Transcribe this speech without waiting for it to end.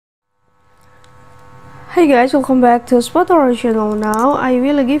Hi guys, welcome back to Spotify channel. Now I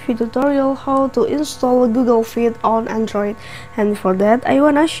will give you tutorial how to install Google Fit on Android. And for that I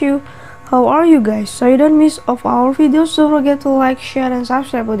wanna ask you, how are you guys? So you don't miss of our videos, don't forget to like, share and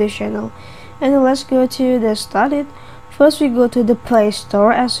subscribe to this channel. And let's go to the start it. First we go to the Play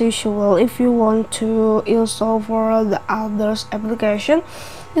Store as usual. If you want to install for the others application,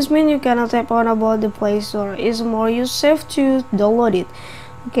 this means you cannot tap on about the Play Store. It's more you safe to download it.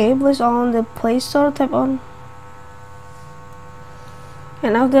 Okay, place on the Play Store, tap on,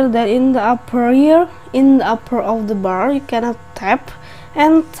 and after that in the upper here, in the upper of the bar, you cannot tap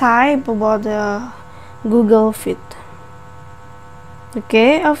and type about the Google Fit.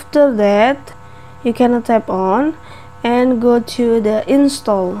 Okay, after that you cannot tap on and go to the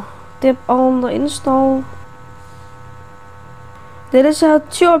install, tap on the install. There is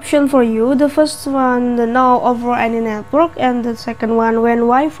two options for you. The first one, the now over any network, and the second one when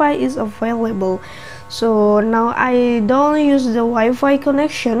Wi-Fi is available. So now I don't use the Wi-Fi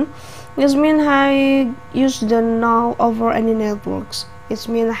connection. This means I use the now over any networks. It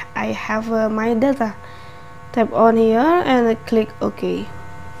means I have my data. Tap on here and click OK.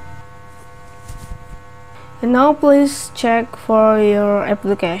 And now please check for your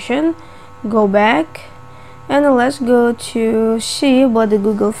application. Go back. And let's go to see about the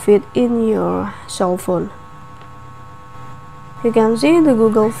Google Fit in your cell phone. You can see the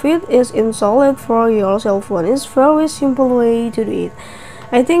Google Fit is installed for your cell phone. It's very simple way to do it.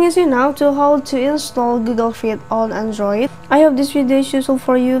 I think it's enough to how to install Google Fit on Android. I hope this video is useful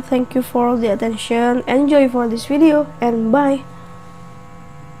for you. Thank you for the attention. Enjoy for this video and bye.